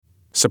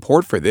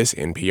Support for this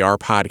NPR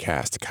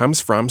podcast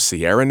comes from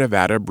Sierra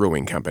Nevada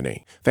Brewing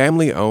Company,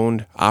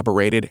 family-owned,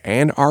 operated,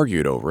 and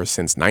argued over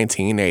since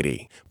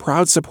 1980.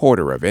 Proud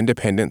supporter of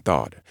independent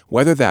thought,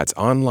 whether that's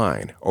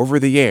online,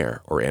 over the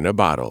air, or in a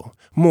bottle.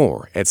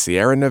 More at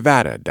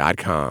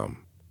sierranevada.com.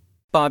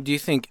 Bob, do you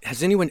think,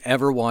 has anyone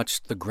ever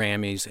watched the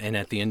Grammys and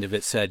at the end of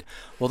it said,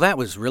 well, that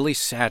was really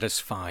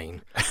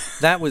satisfying.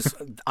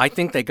 I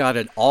think they got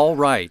it all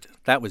right.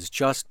 That was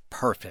just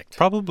perfect.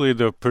 Probably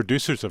the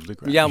producers of the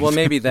Grammys. Yeah, well,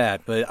 maybe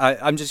that. But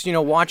I'm just,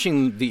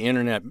 watching the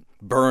internet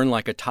burn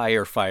like a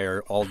tire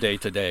fire all day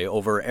today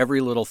over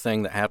every little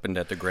thing that happened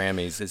at the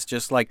Grammys. It's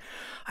just like,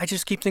 I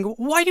just keep thinking,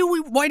 why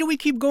do we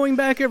keep going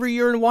back every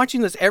year and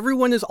watching this?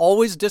 Everyone is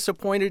always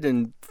disappointed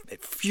and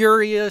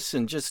furious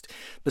and just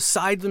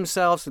beside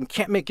themselves and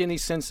can't make any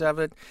sense of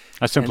it.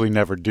 I simply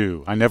never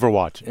do. I never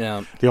watch it.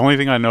 Yeah. The only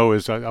thing I know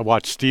is I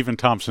watched Stephen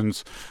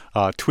Thompson's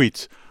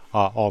tweets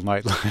all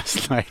night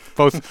last night.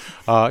 Both,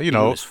 He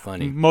was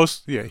funny.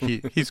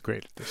 He's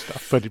great at this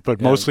stuff.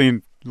 But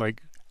mostly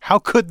like, how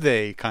could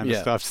they kind of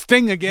stuff.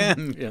 Sting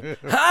again. Yeah.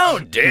 How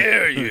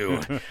dare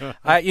you?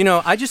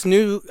 I just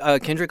knew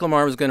Kendrick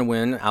Lamar was going to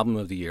win Album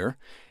of the Year.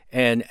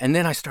 And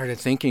then I started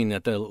thinking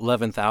at the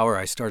 11th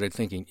hour,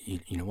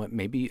 you know what,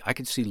 maybe I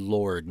could see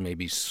Lorde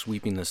maybe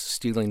stealing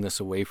this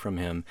away from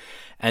him.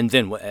 And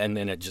then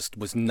it just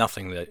was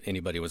nothing that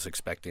anybody was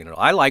expecting at all.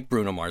 I like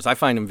Bruno Mars. I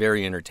find him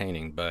very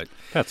entertaining, but...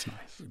 That's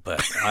nice.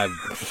 But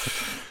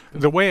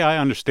The way I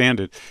understand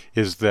it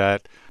is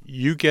that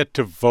you get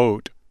to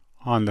vote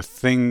on the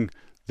thing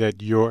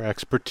that your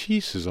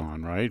expertise is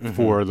on, right,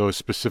 for those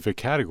specific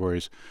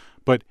categories.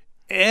 But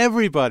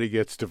everybody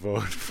gets to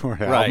vote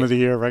for Album of the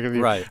Year, Record of the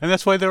Year. Right. And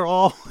that's why they're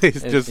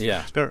always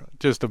they're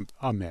just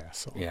a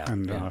mess. Yeah.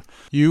 And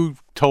you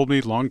told me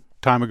a long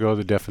time ago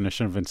the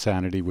definition of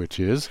insanity, which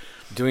is?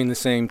 Doing the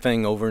same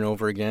thing over and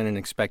over again and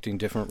expecting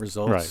different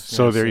results. Right.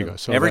 So there you go.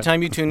 So every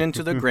time you tune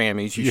into the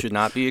Grammys, you should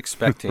not be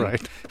expecting.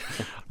 Right.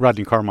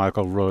 Rodney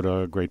Carmichael wrote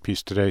a great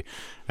piece today,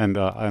 and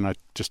I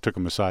just took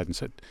him aside and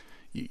said,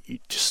 you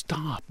just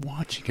stop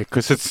watching it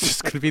because it's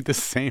just going to be the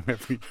same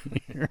every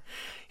year.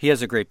 He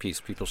has a great piece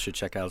people should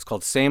check out. It's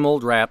called Same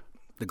Old Rap,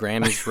 The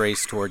Grammys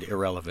Race Toward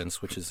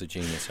Irrelevance, which is a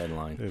genius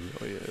headline. It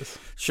really is.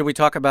 Should we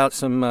talk about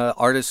some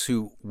artists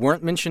who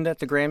weren't mentioned at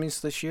the Grammys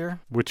this year?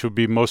 Which would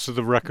be most of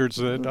the records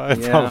that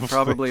I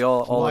probably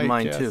all of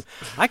mine, too.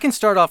 I can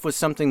start off with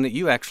something that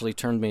you actually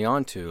turned me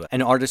on to,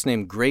 an artist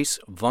named Grace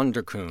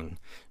Vonderkoon.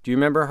 Do you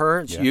remember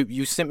her? Yeah.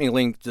 You sent me a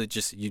link that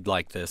just, you'd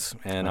like this.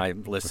 And I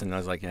listened, and I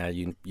was like, yeah,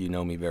 you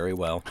know me very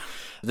well.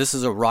 This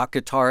is a rock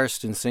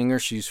guitarist and singer.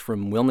 She's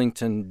from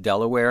Wilmington,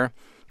 Delaware.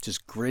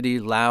 Just gritty,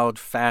 loud,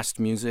 fast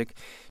music.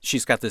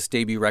 She's got this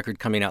debut record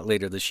coming out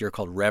later this year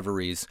called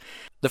Reveries.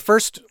 The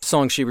first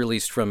song she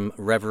released from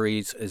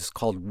Reveries is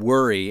called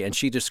Worry, and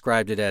she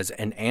described it as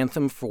an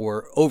anthem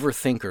for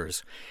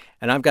overthinkers.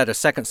 And I've got a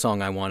second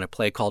song I want to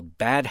play called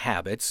Bad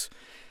Habits.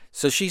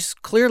 So she's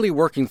clearly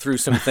working through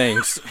some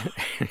things.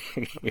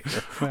 It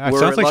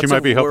sounds like she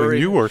might be helping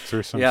you work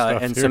through some stuff. Yeah,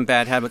 and some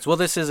bad habits. Well,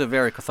 this is a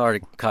very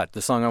cathartic cut.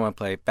 The song I want to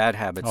play, Bad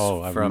Habits,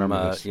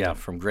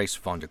 from Grace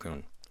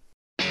Vonderkoon.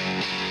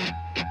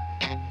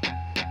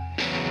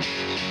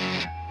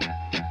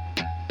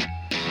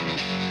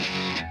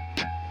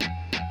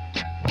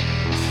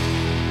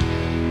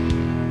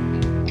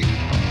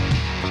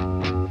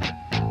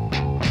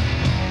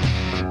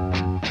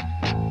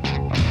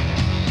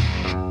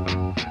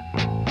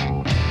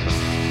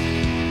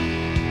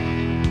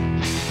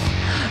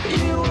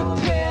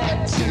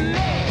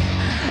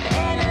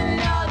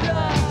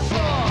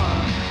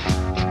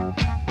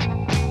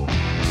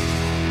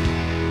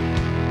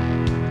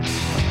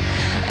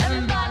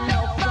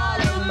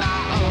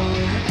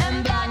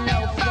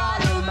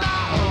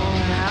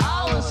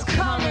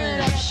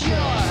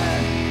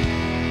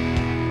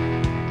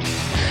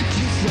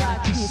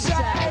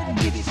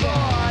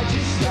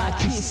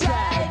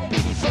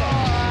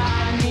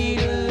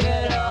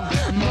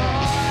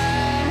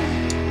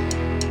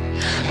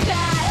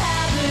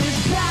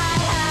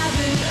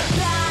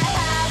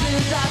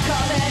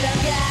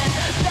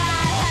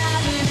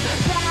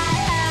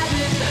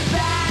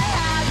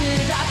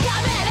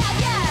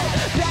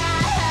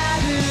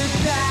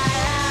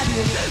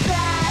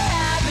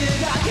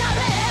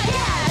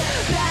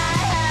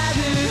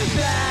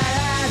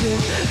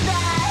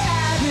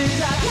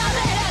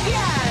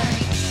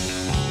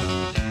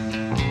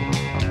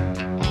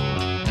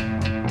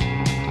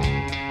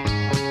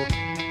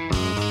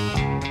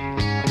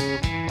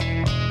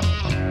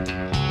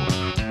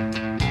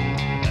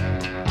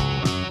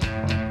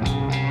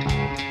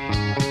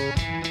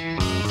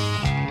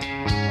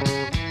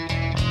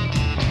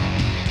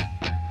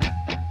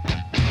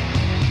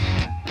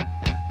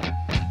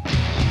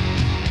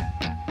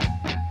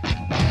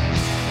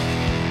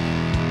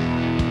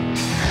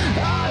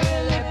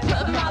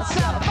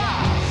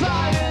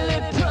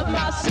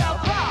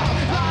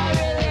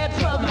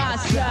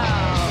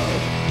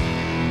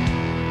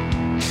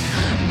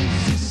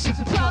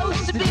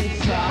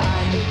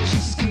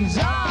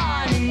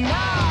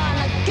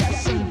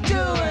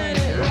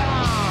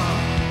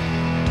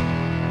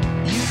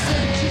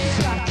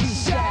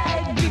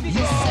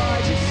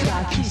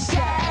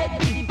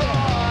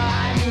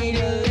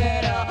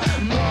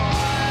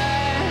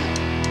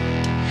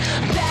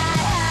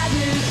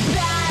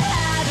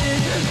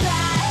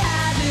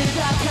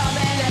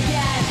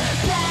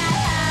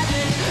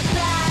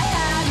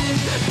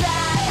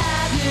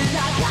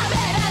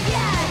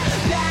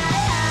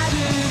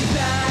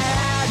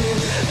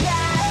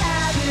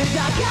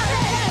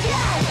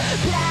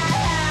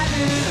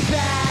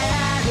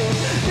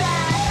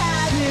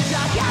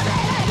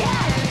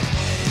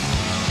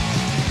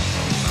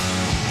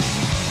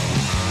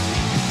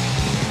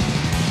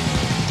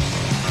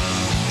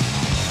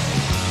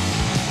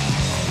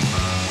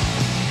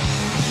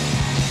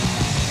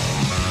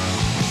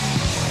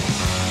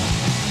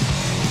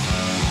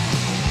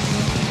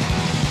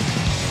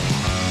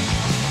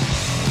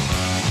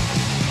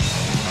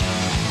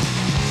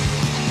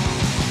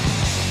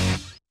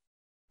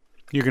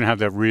 You're going to have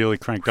that really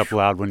cranked up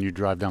loud when you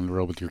drive down the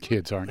road with your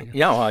kids, aren't you?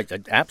 Yeah,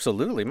 well,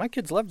 absolutely. My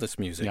kids love this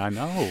music. Yeah, I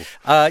know.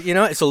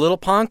 It's a little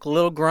punk, a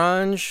little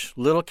grunge,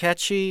 a little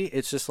catchy.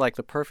 It's just like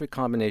the perfect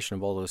combination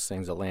of all those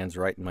things that lands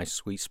right in my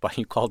sweet spot.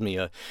 You called me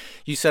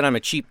you said I'm a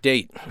cheap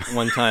date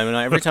one time, and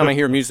every time I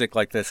hear music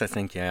like this, I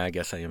think, yeah, I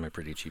guess I am a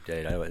pretty cheap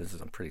date.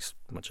 I'm pretty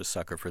much a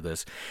sucker for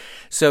this.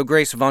 So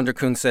Grace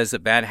Vonderkung says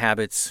that Bad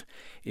Habits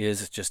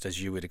is just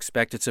as you would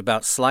expect. It's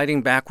about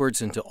sliding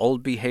backwards into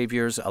old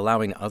behaviors,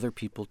 allowing other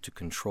people to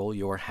control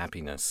your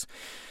happiness.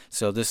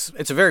 So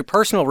it's a very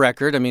personal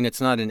record. I mean,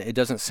 it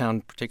doesn't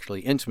sound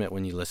particularly intimate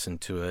when you listen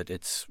to it.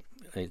 It's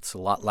a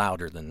lot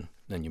louder than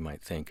you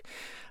might think.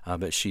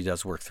 But she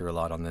does work through a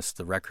lot on this.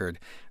 The record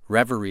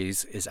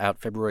Reveries is out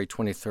February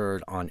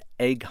 23rd on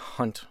Egg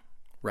Hunt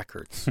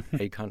Records.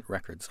 Egg Hunt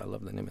Records. I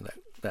love the name of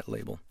that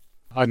label.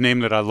 A name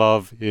that I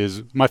love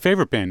is my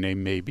favorite band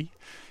name, maybe,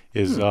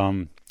 is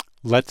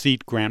Let's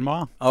Eat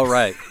Grandma. Oh,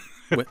 right.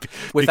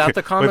 Without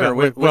the comma or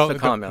with the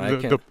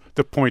comma?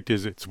 The point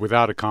is it's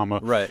without a comma.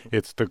 Right.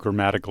 It's the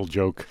grammatical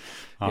joke.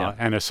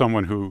 And as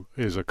someone who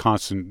is a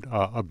constant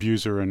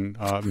abuser and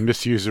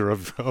misuser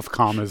of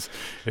commas,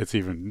 it's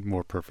even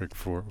more perfect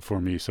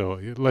for me. So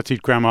Let's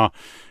Eat Grandma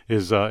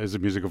is the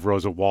music of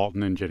Rosa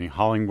Walton and Jenny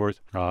Hollingworth.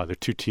 They're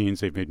two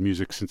teens. They've made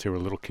music since they were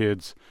little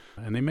kids.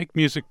 And they make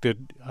music that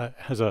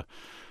has a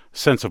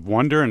sense of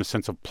wonder and a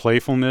sense of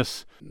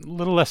playfulness. A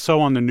little less so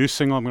on the new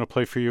single I'm going to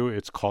play for you.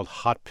 It's called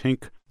Hot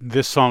Pink.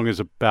 This song is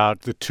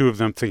about the two of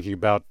them thinking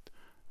about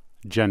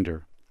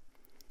gender.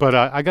 But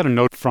I got a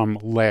note from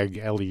LEG,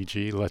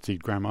 L-E-G, Let's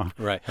Eat Grandma.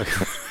 Right.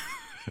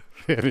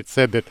 And it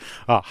said that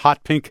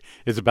Hot Pink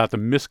is about the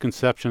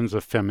misconceptions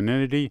of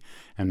femininity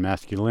and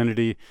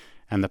masculinity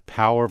and the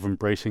power of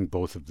embracing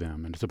both of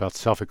them. And it's about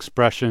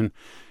self-expression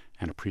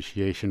and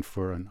appreciation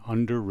for an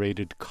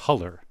underrated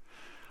color.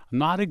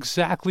 Not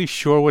exactly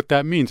sure what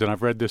that means, and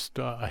I've read this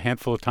a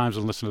handful of times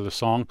and listened to the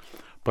song,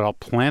 but I'll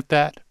plant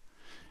that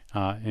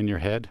in your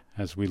head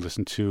as we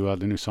listen to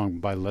the new song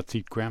by Let's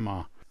Eat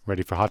Grandma.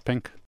 Ready for Hot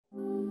Pink?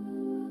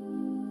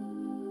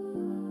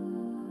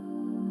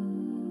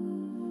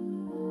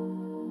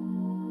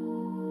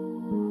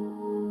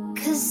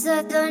 'Cause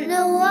I don't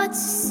know what to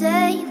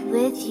say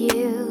with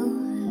you.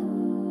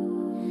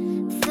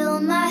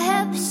 Fill my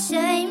head with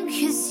shame,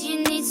 'cause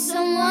you need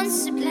someone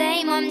to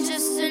blame. I'm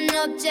just an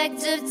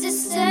object of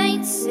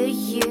disdain to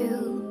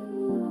you.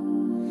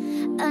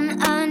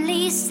 I'm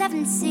only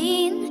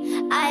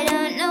 17, I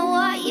don't know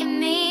what you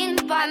mean.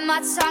 Bite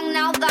my tongue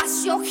now,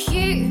 that's your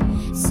cue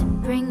to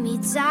bring me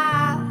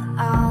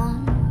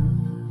down.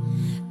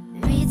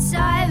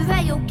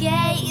 Redirect your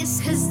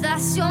gaze, 'cause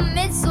that's your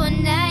middle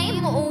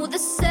name. All the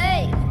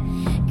same,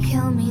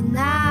 kill me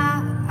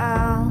now.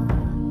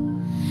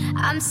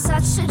 I'm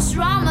such a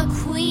drama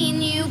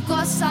queen. You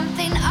got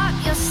something up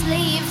your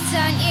sleeve,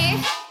 don't you?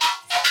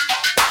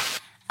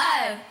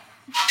 Oh.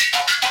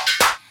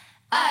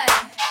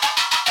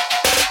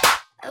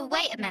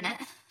 Wait a minute.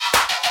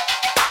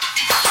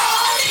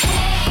 Hot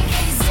pink,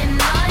 is it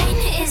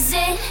mine? Is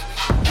it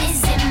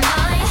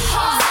mine?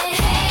 Hot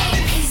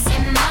pink, is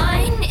it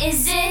mine?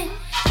 Is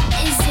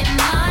it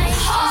mine?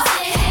 Hot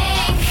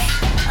pink,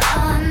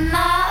 on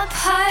my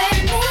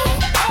pony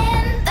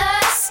in the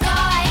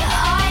sky.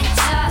 I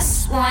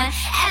just want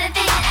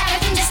anything and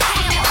everything, just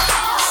hang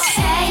on.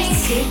 Say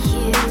to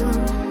you,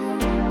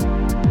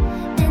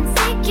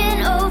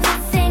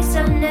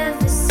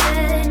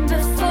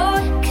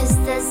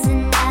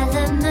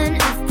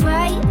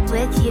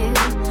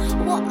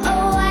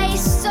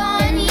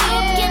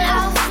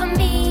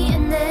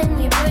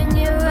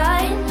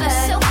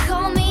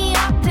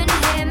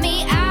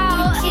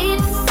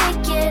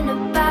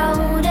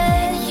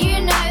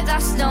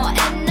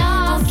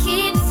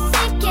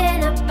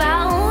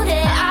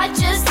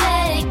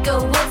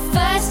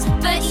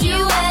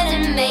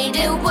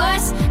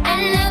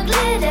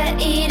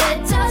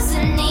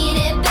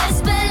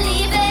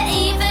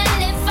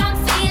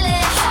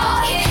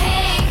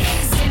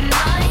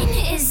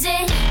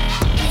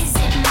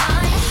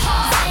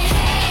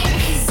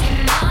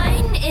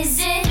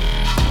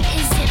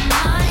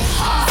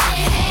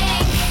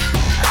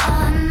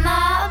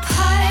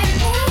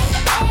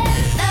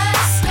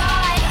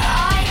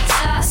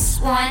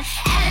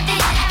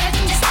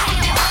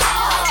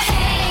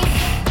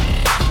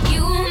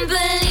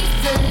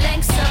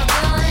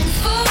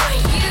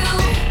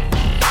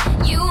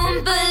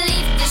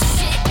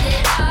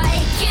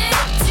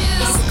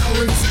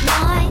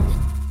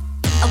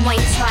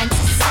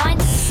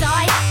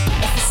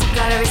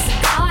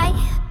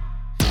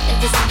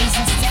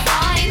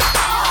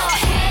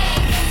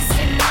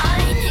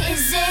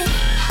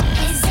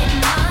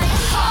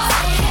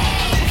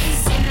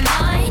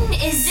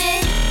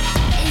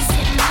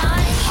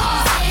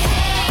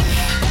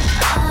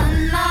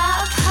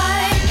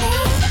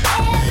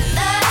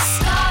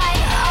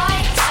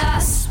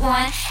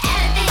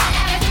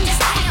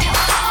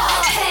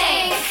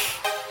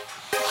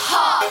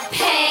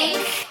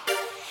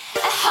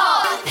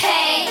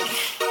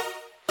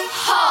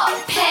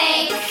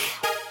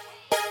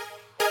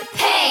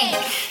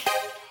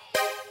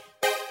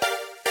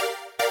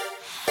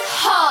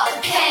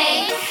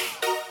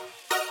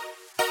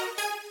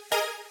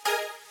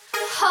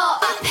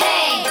 Hot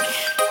pink.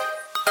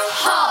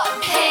 Hot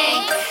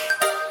pink.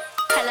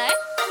 Hello?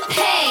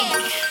 Pink.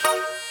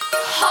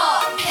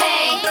 Hot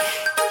pink.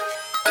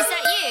 Is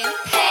that you?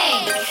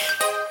 Pink.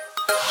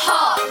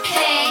 Hot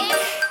pink.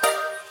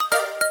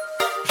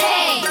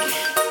 Pink.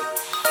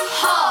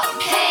 Hot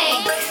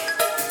pink.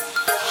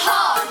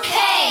 Hot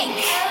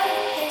pink.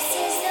 This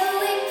is the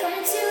way come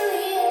to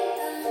it,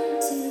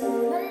 to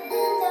one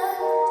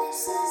another.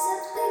 This is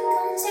the way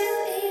come to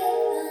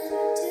it,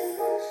 to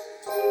one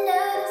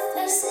another.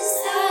 This is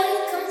how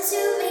it come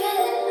to it,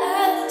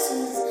 to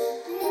one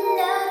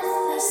another.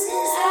 This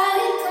is how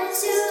it come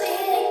to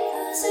it,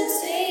 to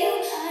you,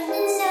 one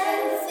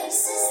another.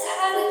 This is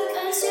how it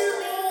come to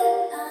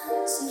it,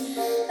 to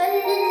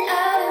running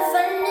out,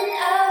 running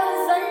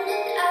out,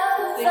 running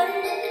out,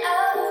 running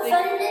out,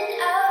 running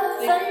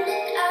out,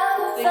 running out,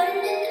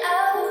 running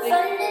out,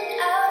 running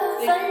out,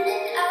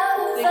 running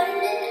out,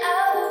 running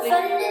out,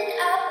 running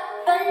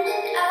out,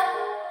 running out.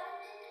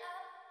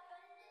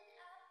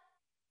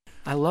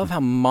 I love how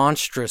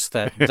monstrous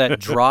that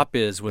drop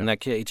is when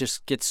it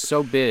just gets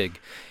so big.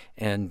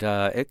 And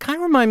it kind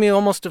of reminds me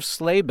almost of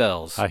Sleigh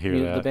Bells. I hear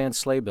that. The band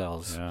Sleigh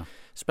Bells. Yeah.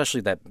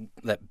 Especially that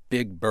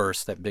big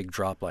burst, that big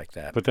drop like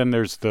that. But then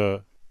there's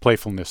the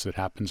playfulness that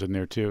happens in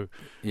there too.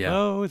 Yeah.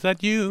 Oh, is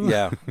that you?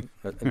 Yeah.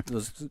 It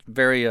was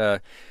very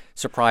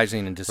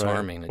surprising and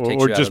disarming. Right. It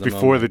takes Or you out just of the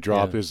before moment. the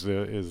drop Yeah. is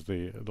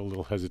the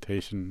little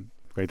hesitation.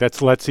 Right.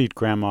 That's Let's Eat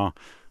Grandma,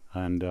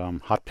 and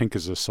Hot Pink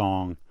is a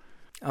song.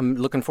 I'm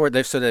looking forward.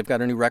 They've got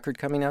a new record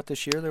coming out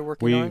this year. They're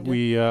working on.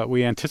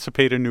 We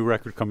anticipate a new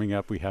record coming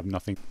up. We have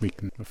nothing we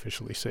can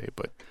officially say,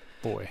 but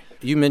boy.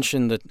 You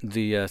mentioned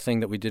the thing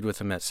that we did with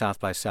them at South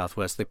by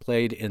Southwest. They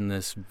played in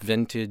this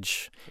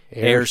vintage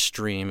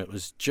Airstream. It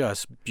was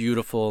just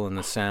beautiful in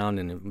the sound,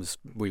 and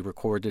we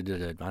recorded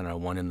it at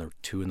 1 and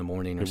 2 in the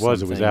morning or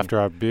something. It was after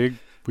our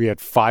we had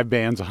 5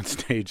 bands on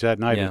stage that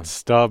night at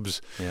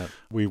Stubbs. Yeah.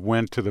 We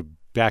went to the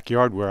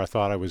backyard where I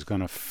thought I was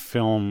going to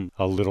film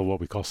a little what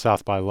we call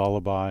South by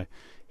Lullaby.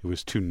 It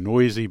was too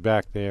noisy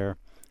back there.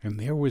 And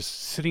there was,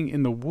 sitting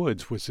in the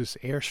woods, was this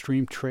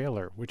Airstream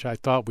trailer, which I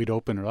thought we'd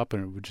open it up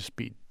and it would just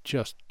be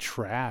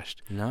trashed.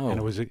 No.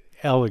 And it was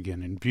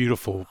elegant and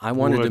beautiful. I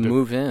wanted to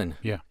move in.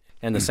 Yeah.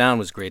 And the sound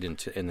was great in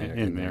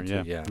there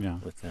too. Yeah.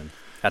 With them.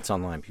 That's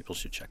online. People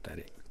should check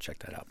that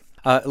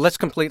out. Let's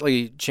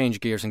completely change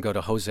gears and go to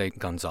José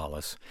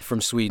González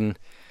from Sweden.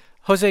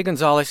 José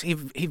González,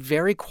 he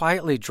very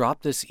quietly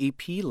dropped this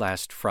EP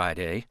last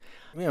Friday,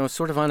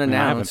 sort of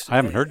unannounced. I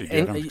haven't heard it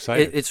yet. I'm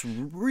excited. It's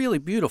really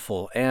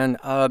beautiful, and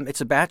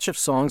it's a batch of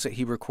songs that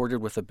he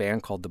recorded with a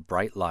band called the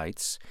Bright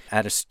Lights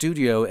at a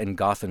studio in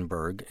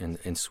Gothenburg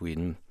in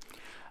Sweden.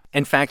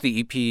 In fact, the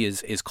EP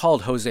is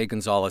called José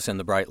González and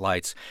the Bright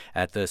Lights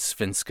at the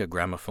Svenska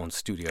Gramophone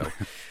Studio,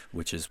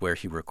 which is where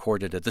he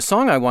recorded it. The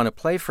song I want to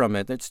play from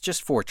it, it's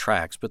just 4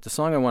 tracks, but the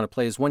song I want to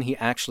play is one he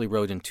actually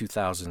wrote in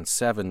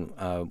 2007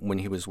 when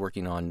he was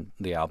working on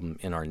the album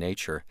In Our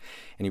Nature,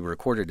 and he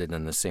recorded it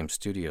in the same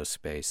studio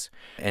space.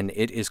 And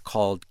it is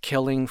called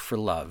Killing for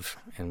Love,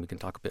 and we can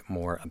talk a bit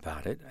more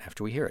about it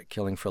after we hear it,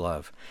 Killing for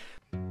Love.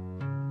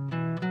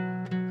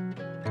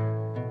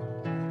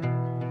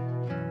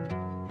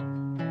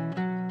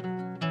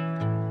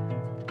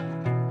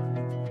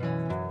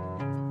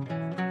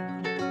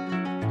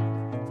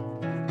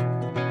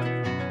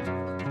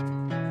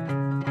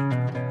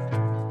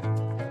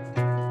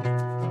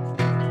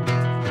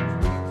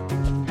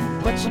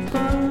 What's the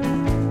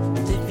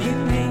point if you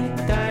ain't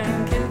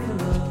dying? Kill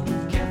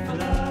for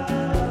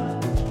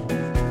love.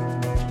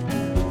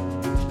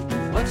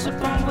 What's the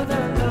point with a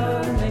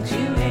love makes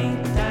you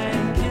ain't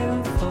dying?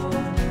 Kill for.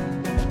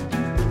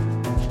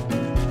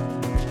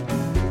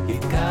 You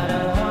got a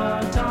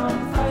heart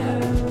on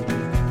fire.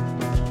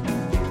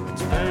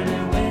 It's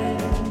burning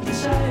with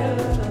desire.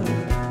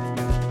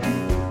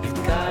 You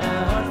got a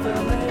heart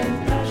filled with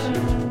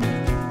passion.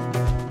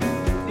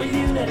 Will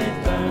you let it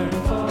burn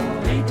for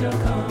hate or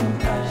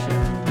compassion?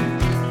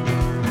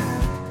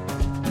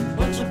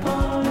 What's the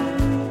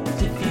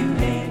point if you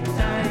hate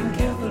dying?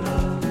 Kill for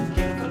love,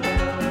 kill for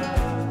love.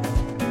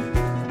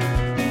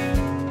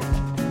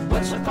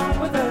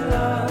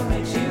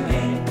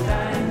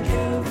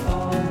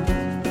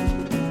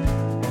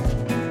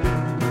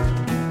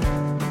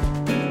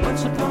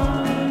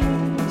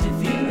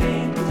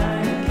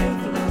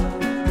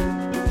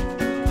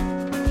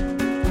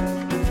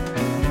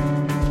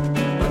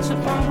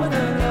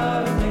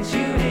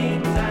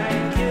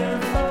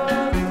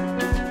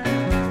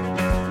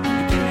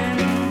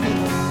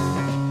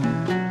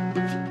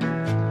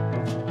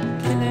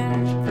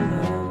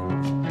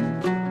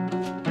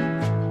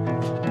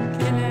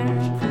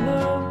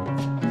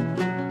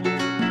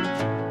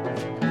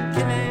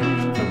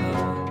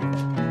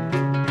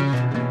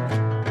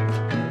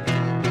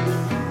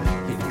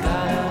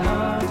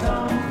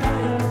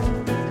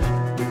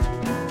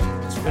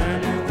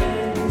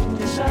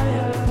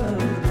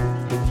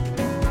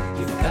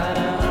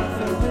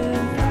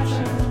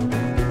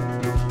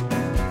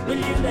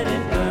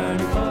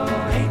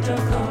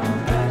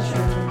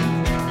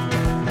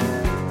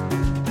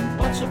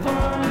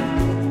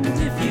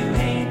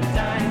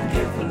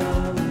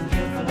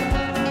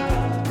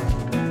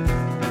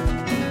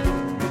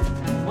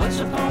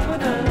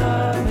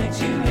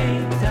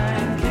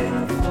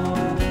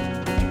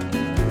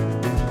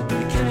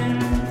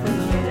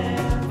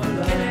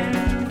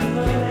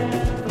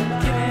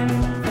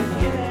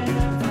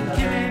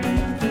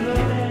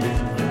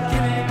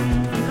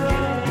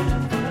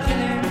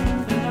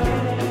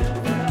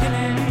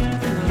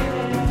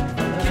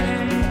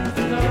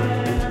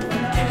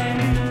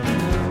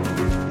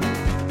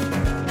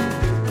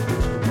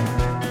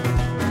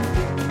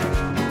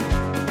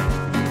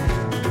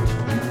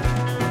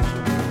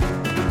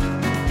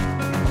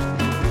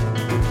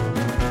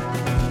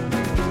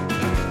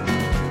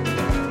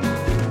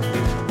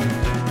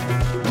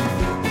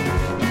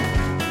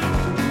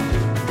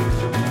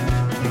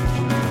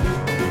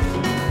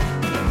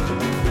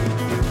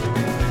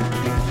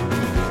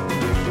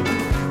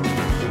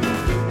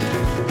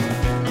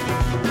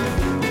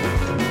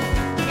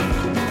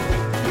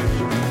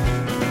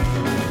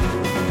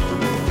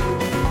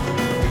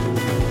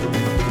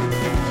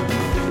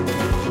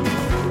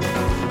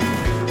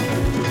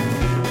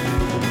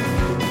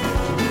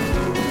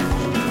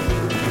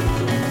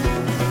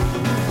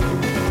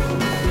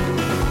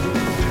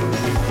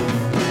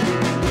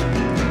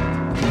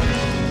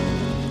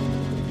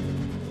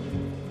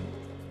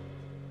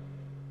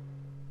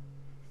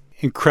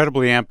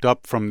 incredibly amped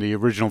up from the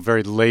original,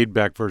 very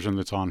laid-back version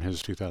that's on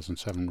his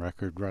 2007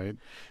 record, right?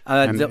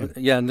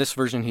 In this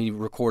version he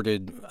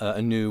recorded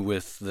anew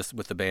with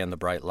the band The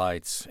Bright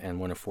Lights, and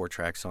one of 4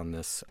 tracks on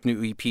this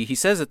new EP. He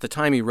says at the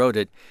time he wrote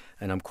it,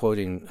 and I'm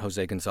quoting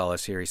José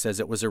González here, he says,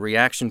 "It was a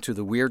reaction to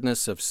the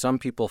weirdness of some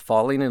people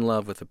falling in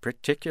love with a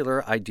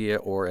particular idea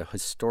or a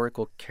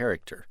historical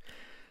character.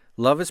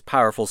 Love is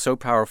powerful, so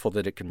powerful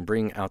that it can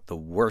bring out the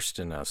worst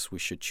in us. We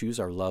should choose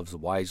our loves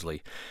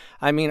wisely."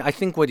 I mean, I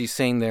think what he's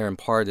saying there in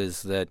part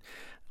is that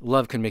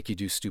love can make you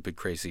do stupid,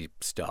 crazy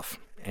stuff.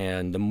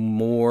 And the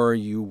more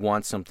you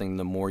want something,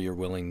 the more you're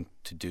willing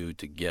to do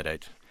to get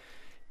it.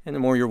 And the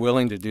more you're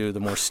willing to do, the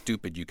more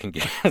stupid you can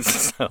get.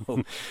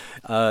 So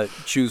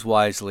choose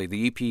wisely.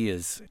 The EP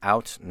is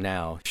out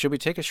now. Should we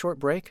take a short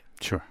break?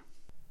 Sure.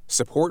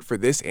 Support for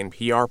this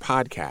NPR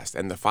podcast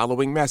and the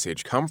following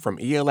message come from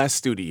ELS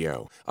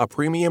Studio, a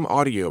premium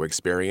audio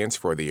experience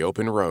for the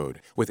open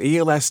road. With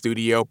ELS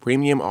Studio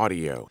Premium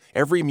Audio,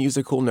 every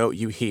musical note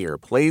you hear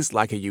plays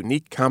like a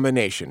unique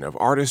combination of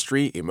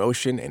artistry,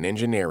 emotion, and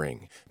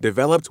engineering.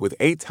 Developed with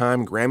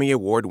 8-time Grammy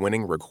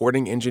Award-winning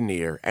recording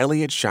engineer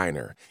Elliot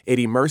Shiner, it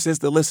immerses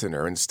the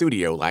listener in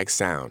studio-like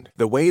sound,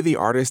 the way the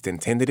artist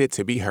intended it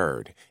to be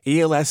heard.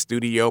 ELS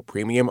Studio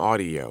Premium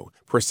Audio,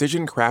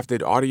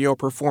 precision-crafted audio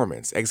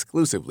performance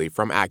exclusively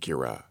from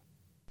Acura.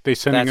 They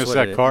sending us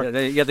that car?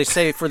 They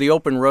say for the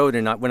open road,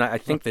 and I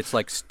think it's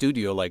like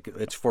studio, like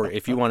it's for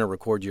if you want to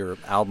record your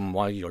album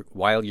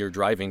while you're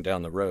driving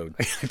down the road.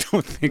 I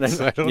don't think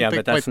so.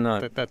 But that's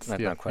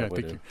not quite what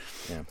it is.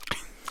 Yeah.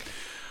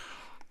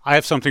 I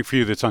have something for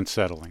you that's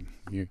unsettling.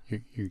 You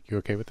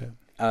okay with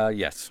that?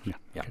 Yes. Yeah.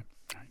 Okay.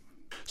 All right.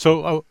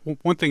 So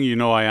one thing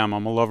I'm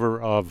a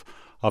lover of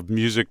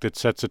music that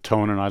sets a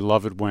tone, and I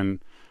love it when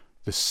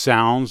the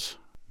sounds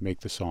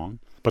make the song,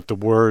 but the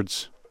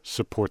words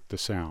support the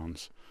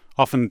sounds.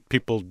 Often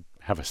people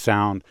have a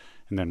sound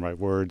and then write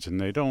words,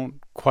 and they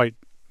don't quite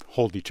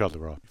hold each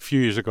other up. A few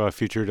years ago, I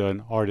featured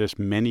an artist,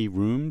 Many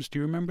Rooms. Do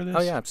you remember this?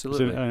 Oh, yeah,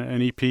 absolutely. It's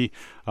an EP.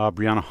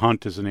 Brianna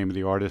Hunt is the name of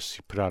the artist.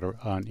 She put out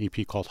an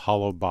EP called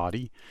Hollow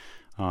Body.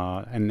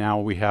 And now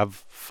we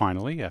have,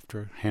 finally,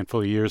 after a handful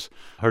of years,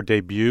 her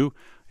debut.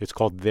 It's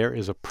called There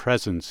Is a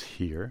Presence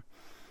Here.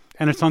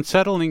 And it's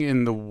unsettling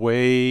in the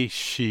way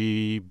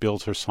she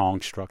builds her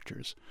song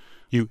structures.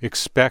 You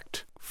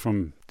expect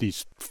from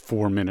these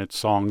 4-minute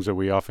songs that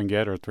we often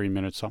get, or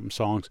 3-minute something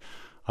songs,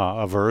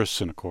 a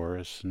verse and a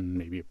chorus, and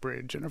maybe a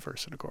bridge and a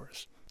verse and a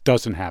chorus.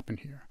 Doesn't happen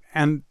here.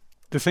 And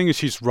the thing is,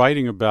 she's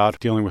writing about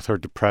dealing with her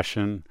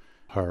depression,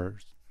 her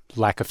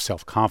lack of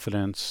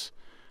self-confidence,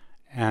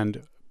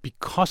 and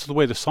because of the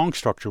way the song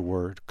structure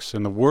works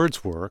and the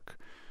words work,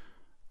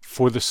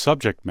 for the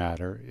subject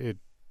matter, it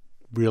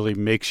really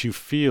makes you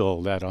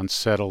feel that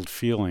unsettled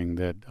feeling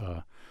that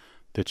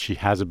she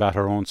has about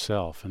her own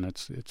self, and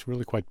it's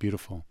really quite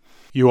beautiful.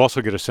 You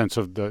also get a sense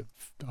of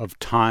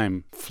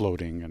time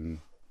floating, and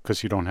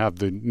because you don't have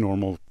the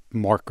normal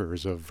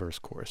markers of verse,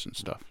 chorus, and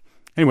stuff.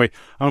 Anyway,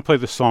 I'm gonna play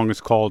this song.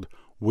 It's called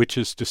 "Which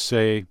Is to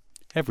Say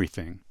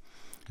Everything,"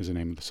 is the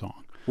name of the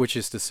song. Which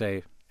is to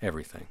say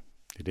everything.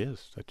 It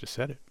is. I just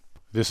said it.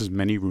 This is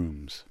Many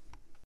Rooms.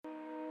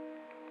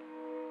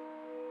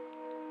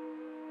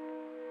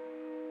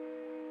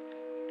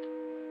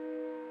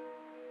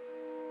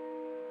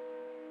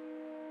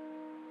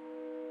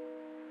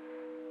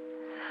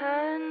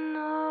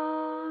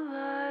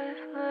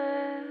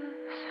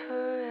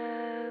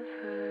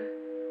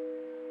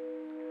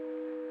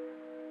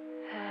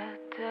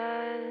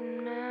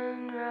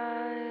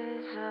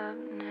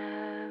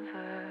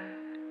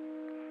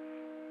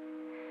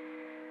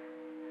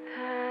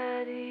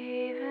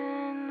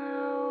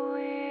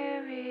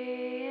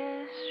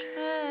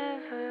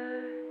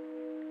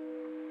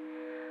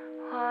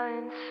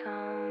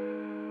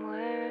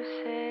 Somewhere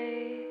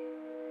safe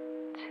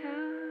to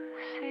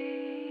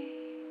see.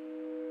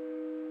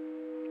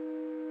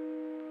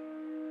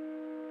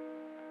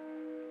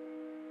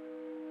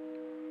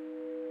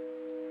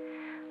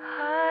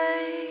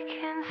 I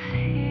can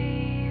see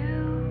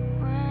you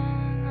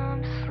when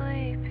I'm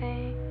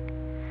sleeping,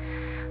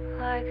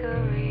 like a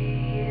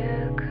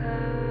reoccurring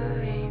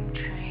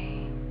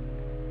dream.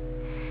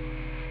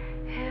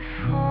 If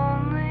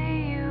only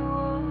you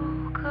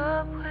woke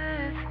up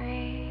with me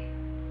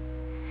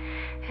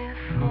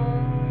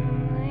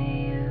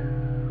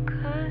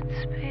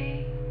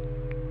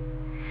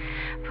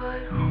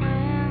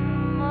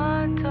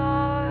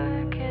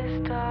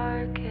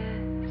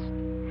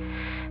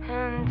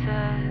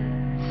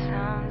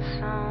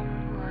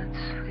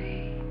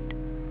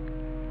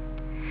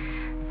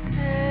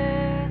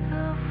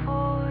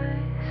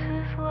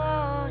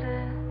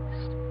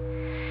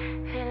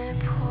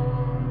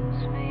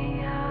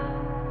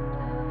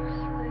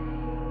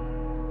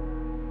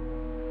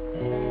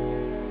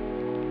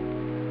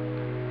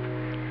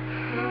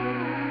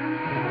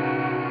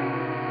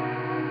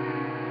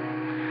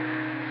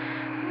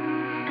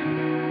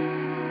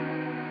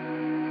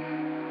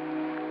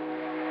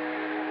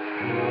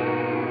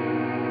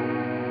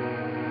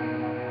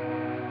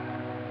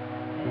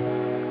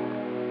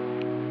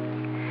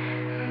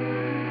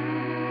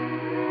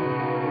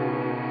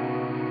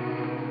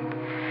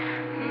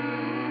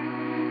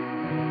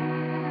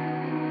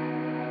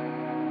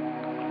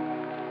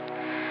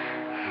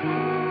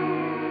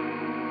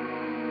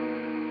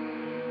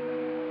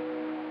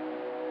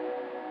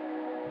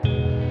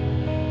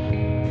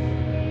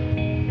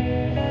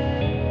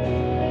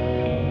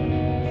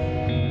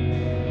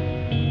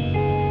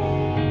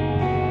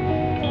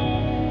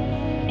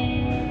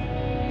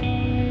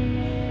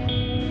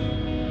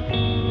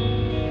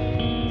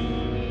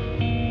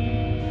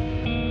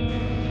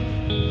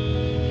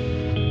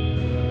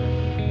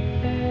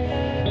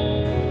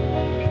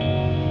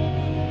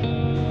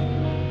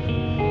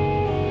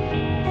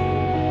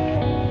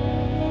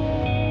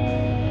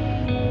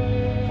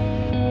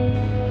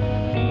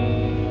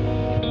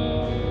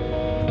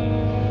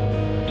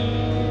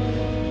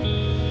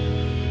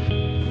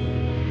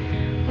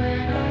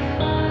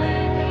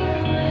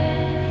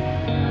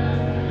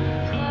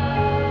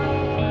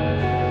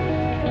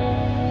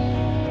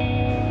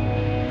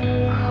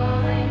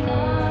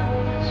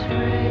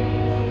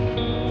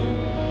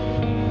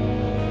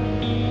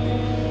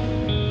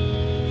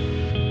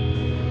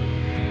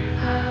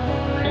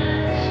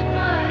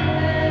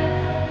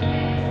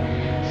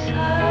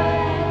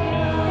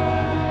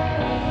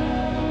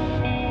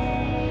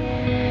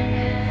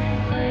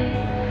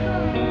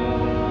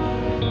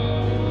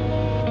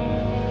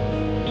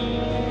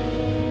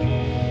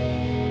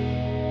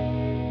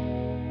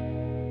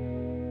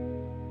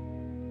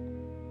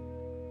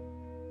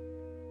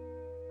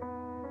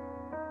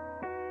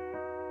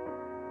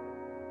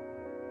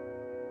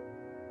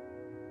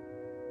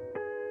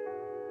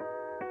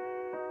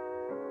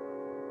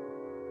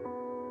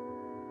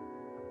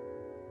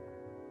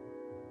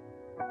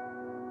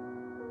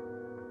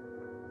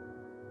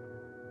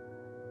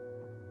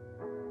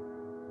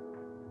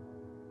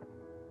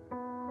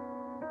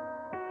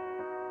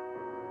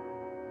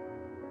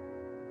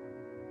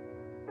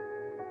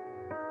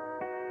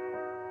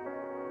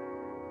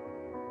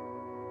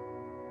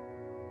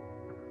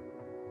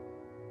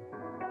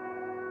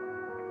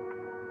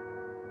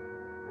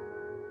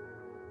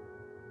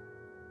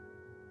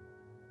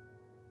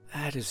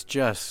that is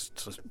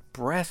just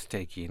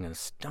breathtaking and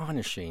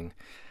astonishing.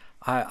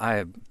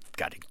 I've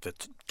got to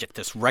get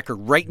this record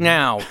right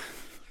now.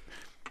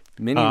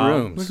 Many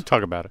rooms. We can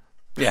talk about it.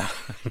 Yeah.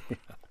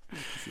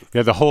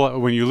 Yeah,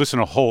 when you listen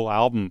to a whole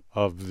album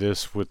of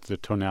this with the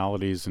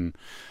tonalities and,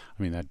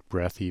 I mean, that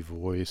breathy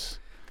voice.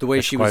 The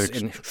way she was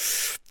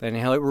and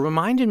how it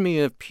reminded me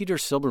of Peter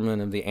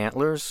Silberman of the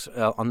Antlers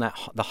on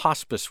the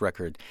Hospice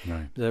record.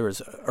 Right. There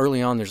was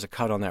early on. There's a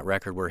cut on that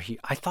record where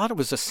I thought it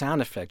was a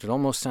sound effect. It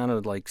almost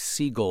sounded like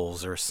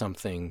seagulls or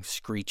something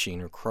screeching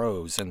or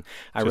crows, and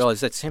I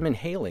realized that's him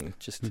inhaling.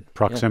 Just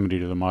proximity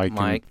to the mic.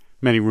 Mike.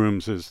 Many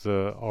Rooms is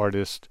the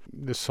artist.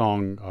 This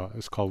song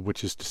is called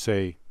 "Which Is to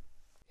Say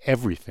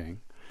Everything."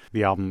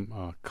 The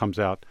album comes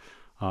out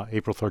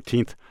April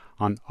 13th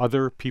on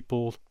Other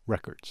People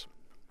Records.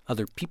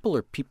 Other people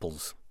or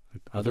peoples?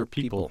 Other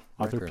people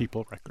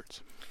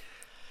records.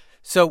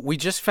 So we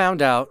just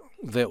found out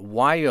that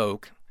Wye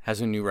Oak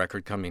has a new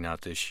record coming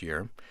out this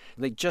year.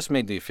 They just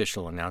made the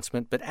official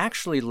announcement, but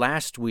actually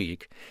last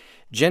week,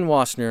 Jen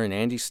Wassner and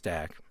Andy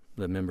Stack,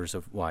 the members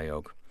of Wye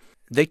Oak,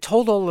 they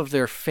told all of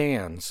their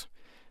fans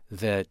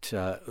that,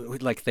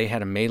 like they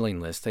had a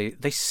mailing list,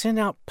 they sent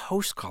out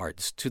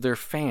postcards to their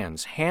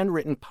fans,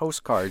 handwritten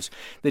postcards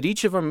that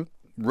each of them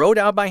wrote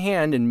out by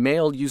hand and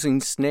mailed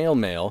using snail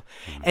mail.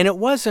 And it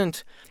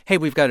wasn't, hey,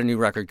 we've got a new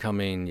record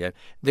coming. Yeah.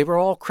 They were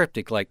all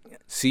cryptic, like,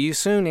 see you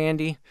soon,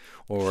 Andy,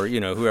 or,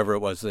 whoever it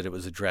was that it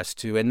was addressed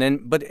to.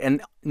 And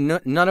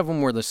none of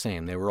them were the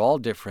same. They were all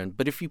different.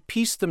 But if you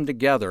piece them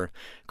together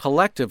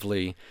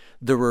collectively,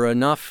 there were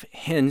enough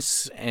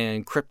hints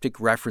and cryptic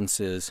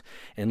references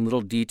and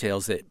little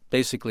details that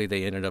basically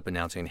they ended up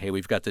announcing, hey,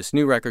 we've got this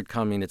new record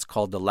coming. It's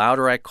called The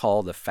Louder I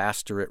Call, The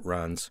Faster It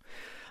Runs.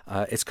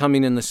 It's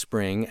coming in the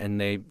spring,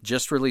 and they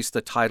just released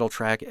the title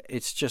track.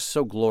 It's just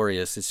so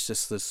glorious. It's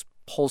just this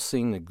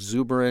pulsing,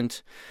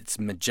 exuberant. It's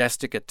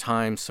majestic at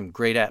times, some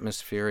great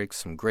atmospheric,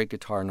 some great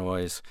guitar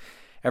noise,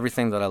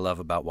 everything that I love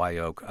about Wye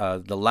Oak.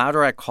 The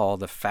Louder I Call,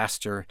 The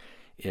Faster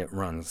It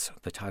Runs,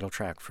 the title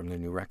track from their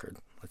new record.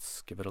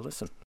 Let's give it a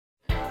listen.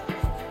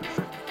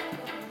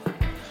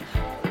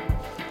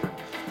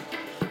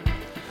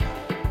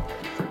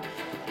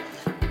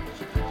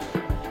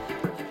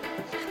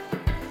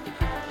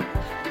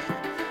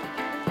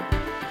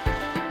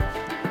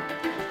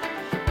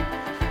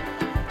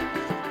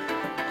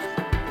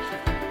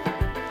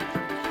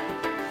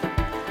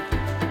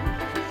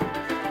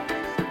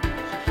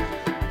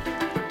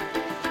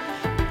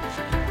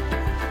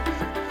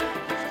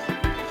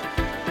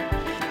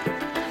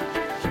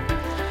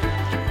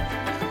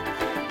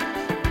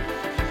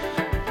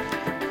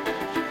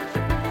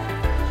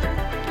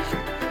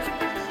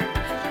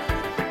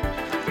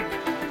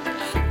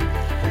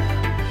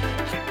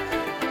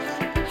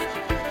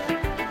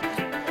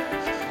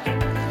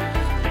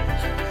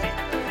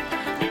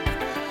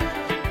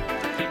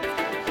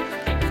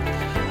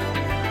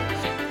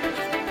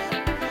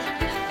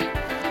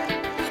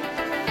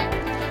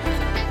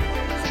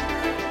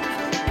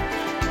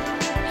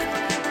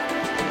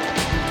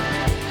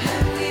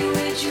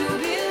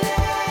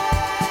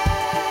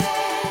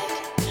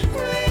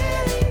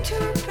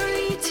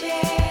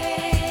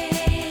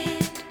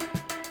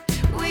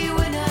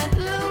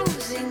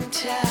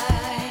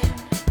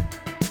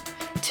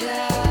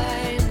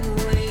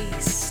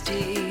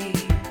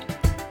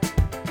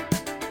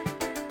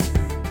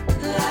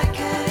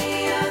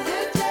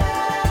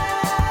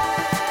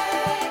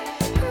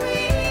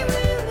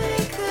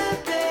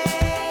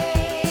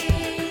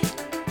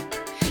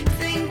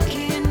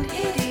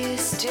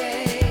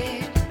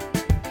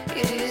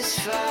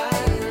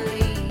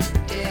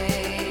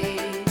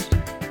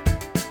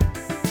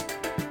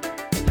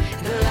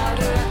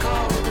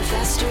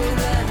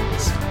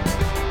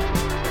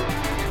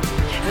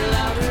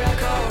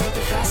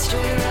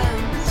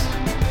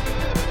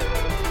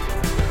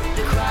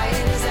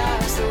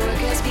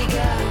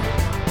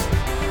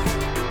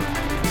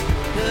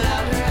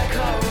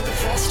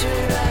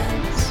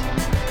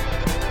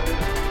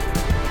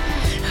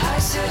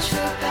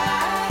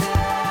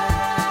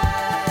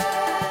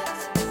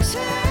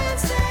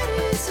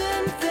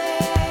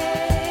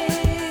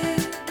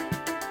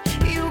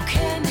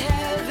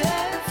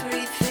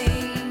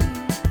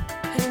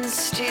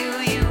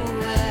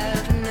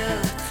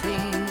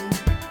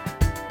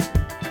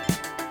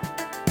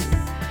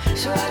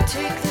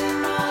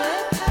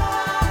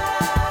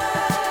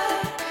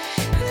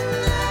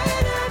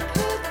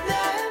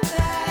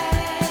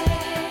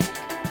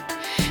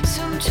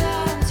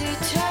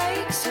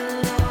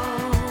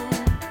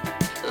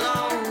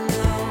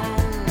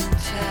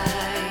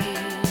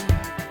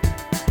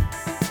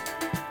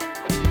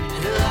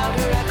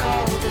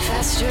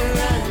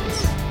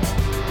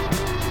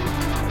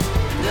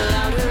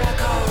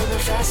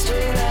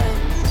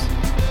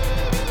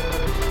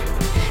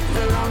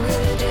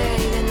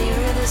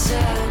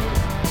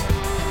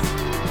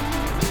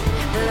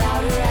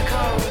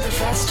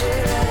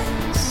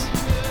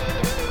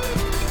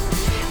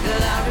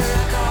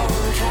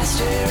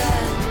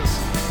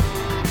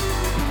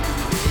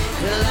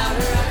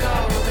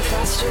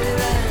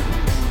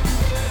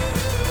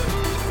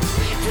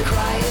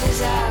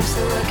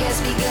 the work has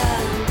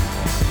begun.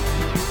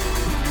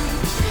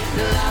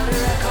 The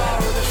louder I call,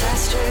 the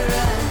faster it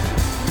runs.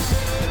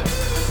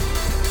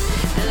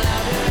 The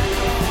louder I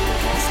call, the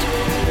faster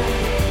it runs.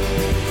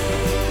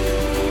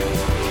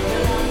 The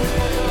louder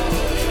I call,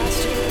 the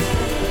faster it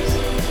runs.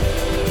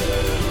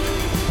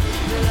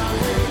 The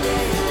longer the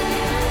day, the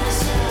nearer the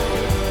sun.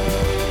 The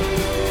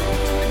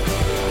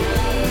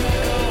louder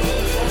I call,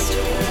 the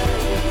faster it runs.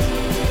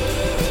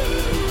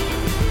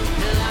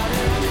 The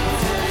louder I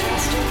call, the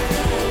faster it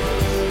runs.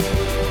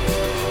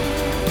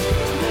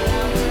 The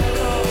louder I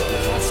call, the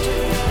faster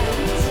it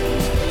runs.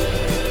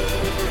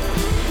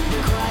 The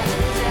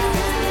quieter it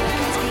dies, the work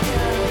has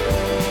begun.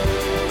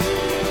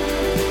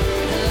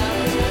 The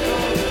louder I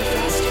call, the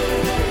faster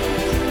it runs.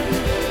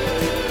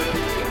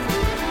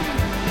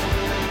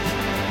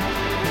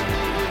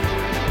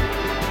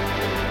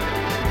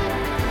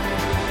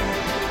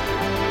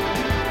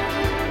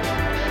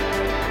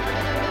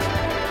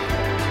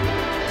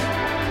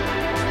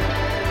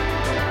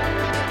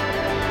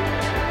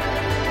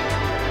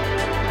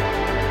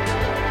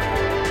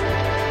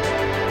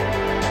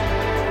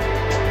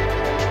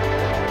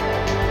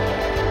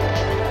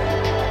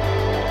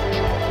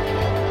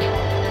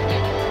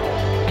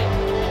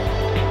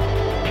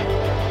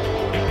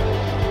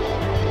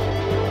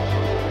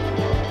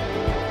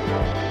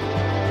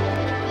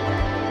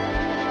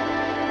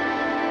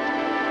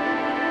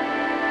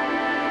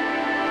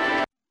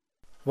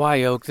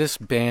 Wye Oak, this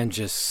band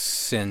just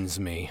sends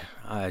me.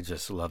 I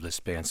just love this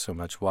band so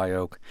much. Wye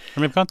Oak. I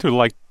mean, I've gone through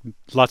like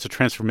lots of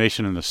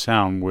transformation in the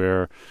sound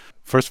where,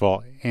 first of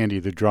all, Andy,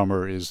 the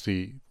drummer, is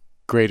the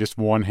greatest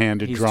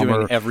one-handed He's drummer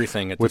doing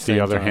everything at with the same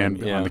the other time. hand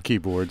Yeah. on the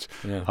keyboards.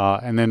 Yeah.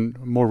 And then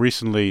more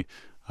recently,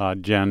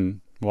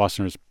 Jen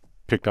Wassner has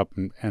picked up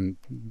and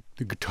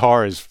the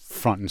guitar is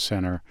front and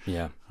center.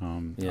 Yeah.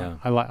 Yeah.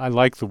 I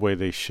like the way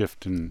they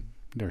shift in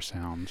their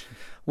sounds.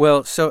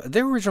 Well, so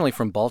they're originally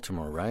from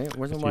Baltimore, right?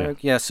 Wasn't Wye Yeah.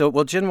 Oak? Yeah. So,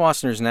 well, Jen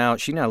Wassner's now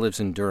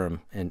lives in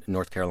Durham in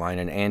North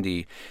Carolina, and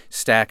Andy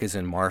Stack is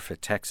in Marfa,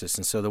 Texas.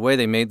 And so the way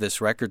they made this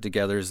record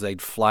together is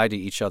they'd fly to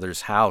each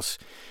other's house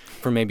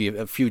for maybe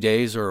a few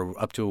days or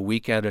up to a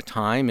week at a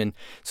time. And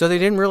so they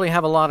didn't really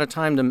have a lot of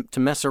time to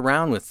mess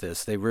around with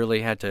this. They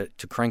really had to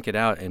crank it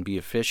out and be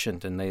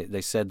efficient. And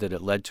they said that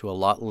it led to a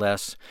lot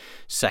less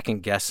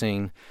second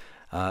guessing,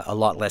 a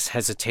lot less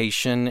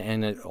hesitation.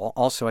 And it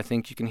also, I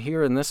think you can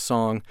hear in this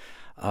song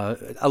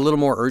a little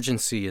more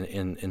urgency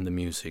in the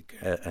music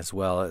as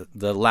well.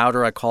 The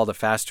louder I call, the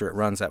faster it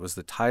runs. That was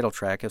the title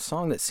track, a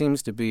song that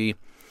seems to be,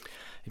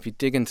 if you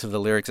dig into the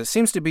lyrics, it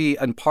seems to be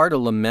in part a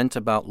lament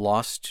about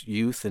lost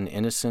youth and the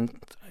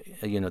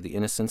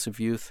innocence of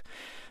youth,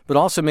 but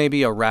also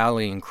maybe a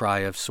rallying cry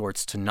of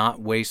sorts to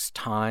not waste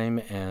time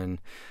and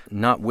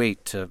not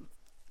wait to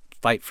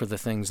fight for the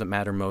things that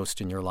matter most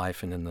in your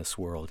life and in this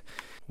world.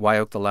 Wye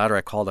Oak, the louder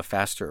I call, the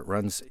faster it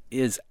runs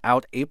is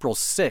out April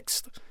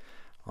 6th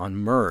on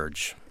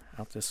Merge.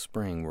 Out this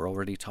spring. We're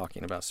already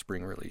talking about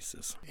spring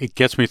releases. It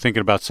gets me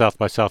thinking about South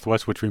by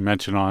Southwest, which we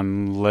mentioned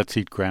on Let's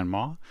Eat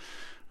Grandma,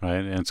 right?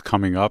 And it's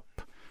coming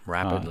up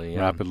Rapidly.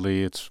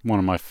 Rapidly. It's one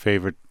of my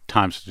favorite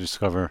times to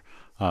discover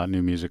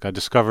new music. I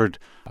discovered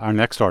our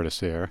next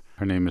artist there.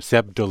 Her name is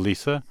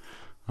Sebdelisa.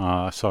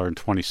 I saw her in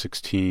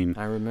 2016.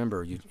 I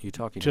remember you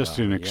talking Just about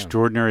her. an Yeah.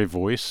 extraordinary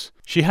voice.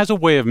 She has a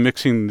way of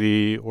mixing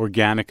the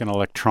organic and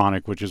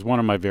electronic, which is one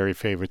of my very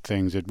favorite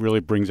things. It really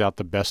brings out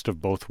the best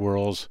of both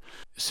worlds.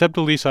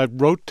 Sebdelisa, I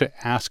wrote to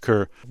ask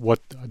her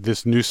what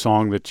this new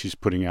song that she's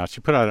putting out. She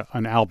put out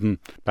an album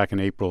back in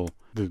April,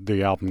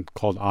 the album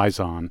called Eyes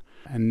On.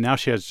 And now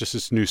she has just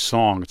this new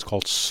song. It's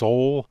called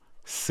Soul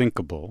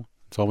Sinkable.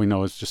 That's all we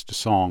know. It's just a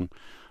song.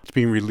 It's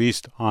being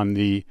released on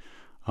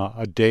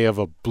a day of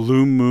a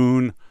blue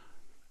moon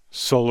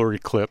solar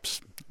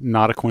eclipse.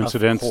 Not a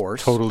coincidence. Of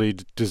course. Totally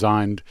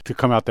designed to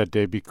come out that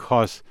day,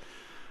 because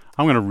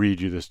I'm going to read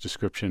you this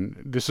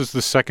description. This is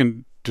the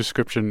second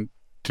description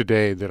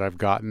today that I've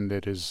gotten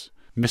that is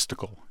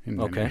mystical in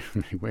many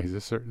ways.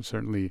 It's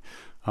certainly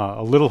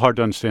a little hard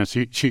to understand.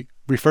 She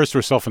refers to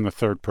herself in the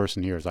third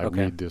person here as I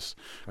read this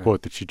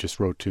quote that she just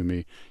wrote to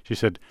me. She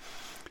said,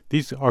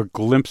 "These are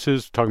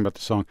glimpses," talking about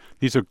the song,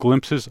 "these are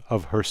glimpses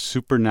of her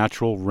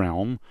supernatural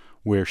realm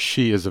where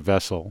she is a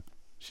vessel."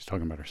 She's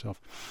talking about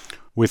herself.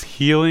 "With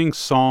healing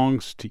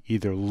songs to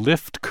either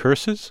lift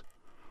curses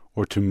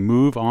or to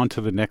move on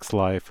to the next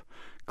life,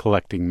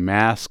 collecting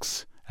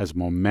masks as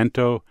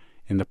memento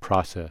in the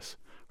process.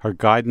 Her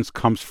guidance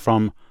comes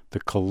from the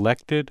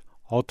collected,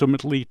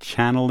 ultimately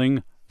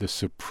channeling the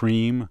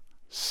supreme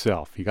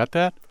self." You got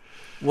that?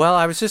 Well,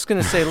 I was just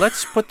going to say,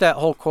 let's put that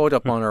whole quote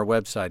up on our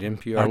website,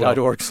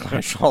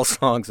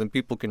 npr.org/allsongs, and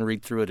people can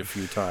read through it a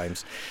few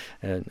times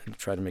and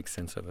try to make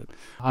sense of it.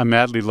 I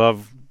madly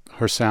love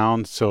her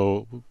sound,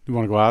 so you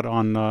want to go out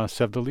on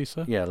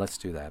Sebdelisa? Yeah, let's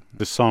do that.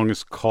 The song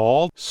is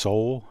called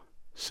Soul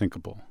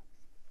Sinkable.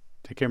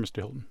 Take care, Mr.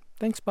 Hilton.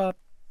 Thanks, Bob.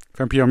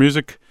 For NPR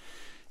Music,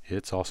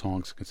 it's All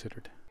Songs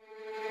Considered.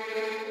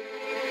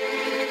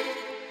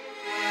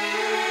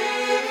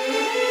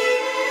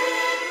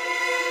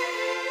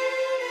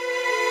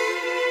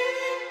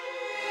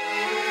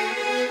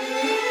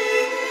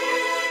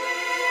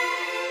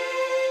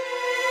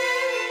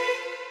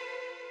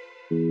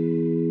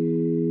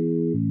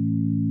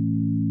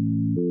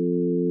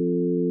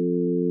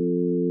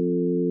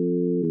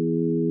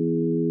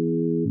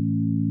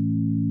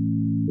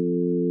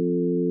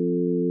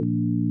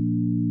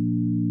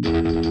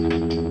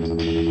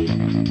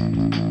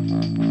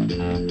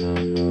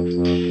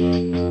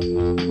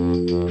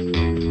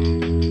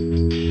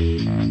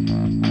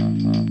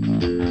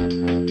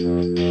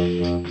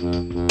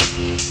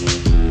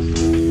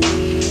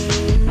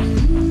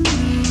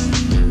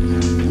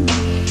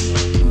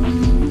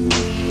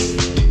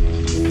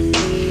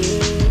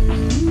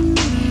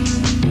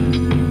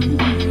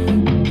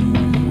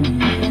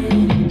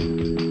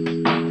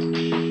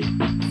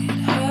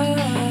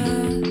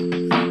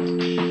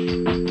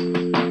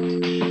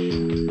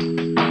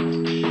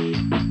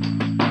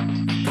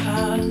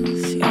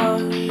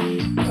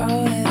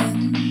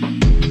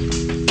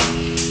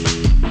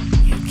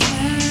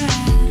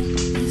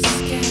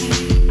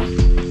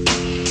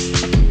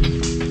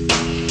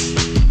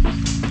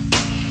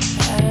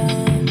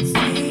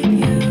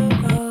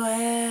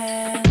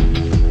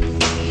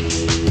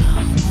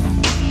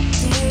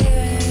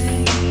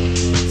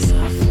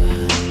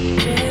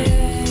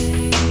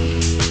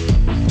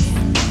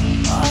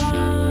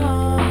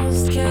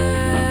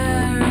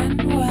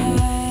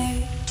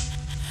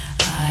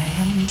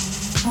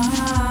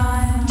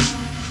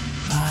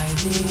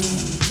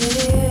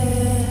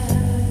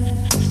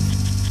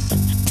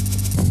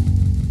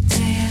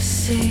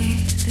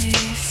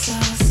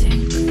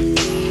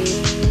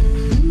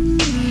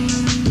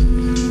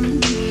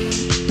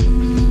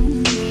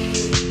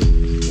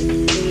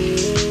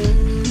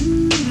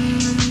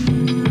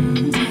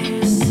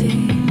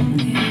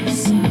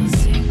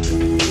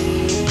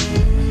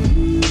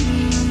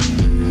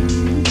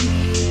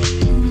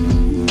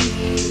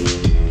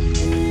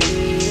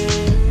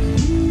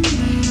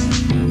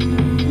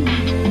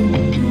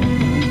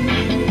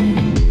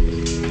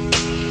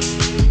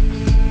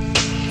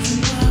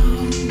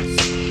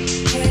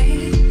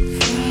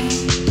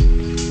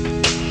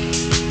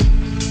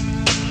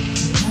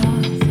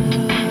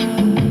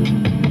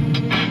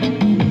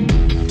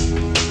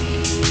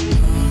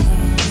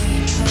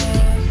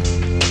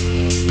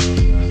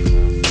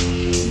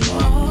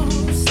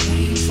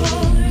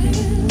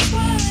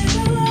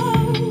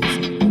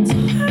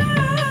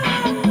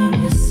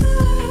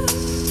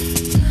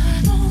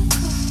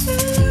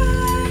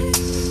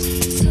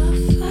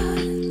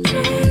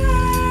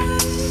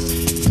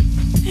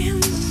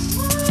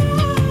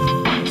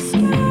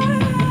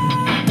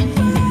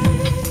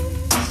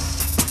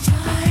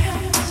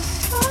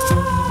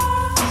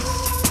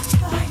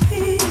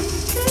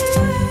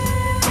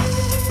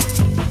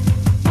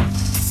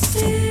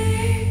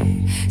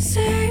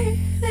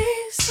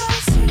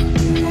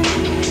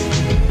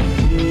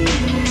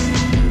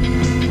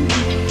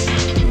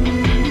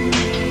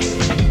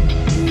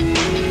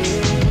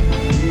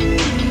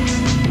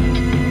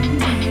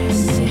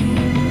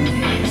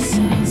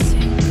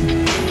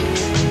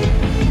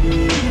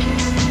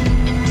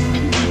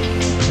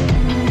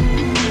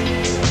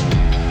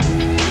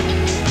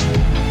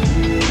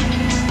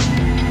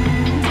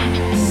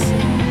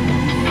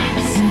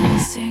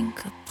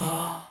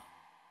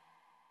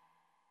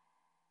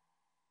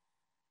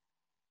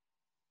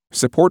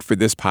 Support for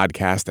this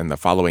podcast and the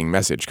following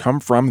message come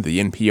from the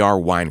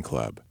NPR Wine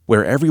Club,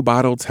 where every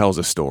bottle tells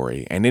a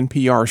story and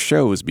NPR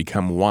shows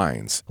become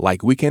wines,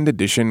 like Weekend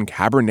Edition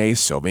Cabernet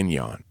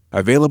Sauvignon.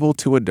 Available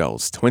to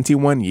adults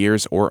 21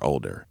 years or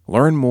older.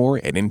 Learn more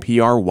at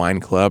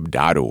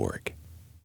nprwineclub.org.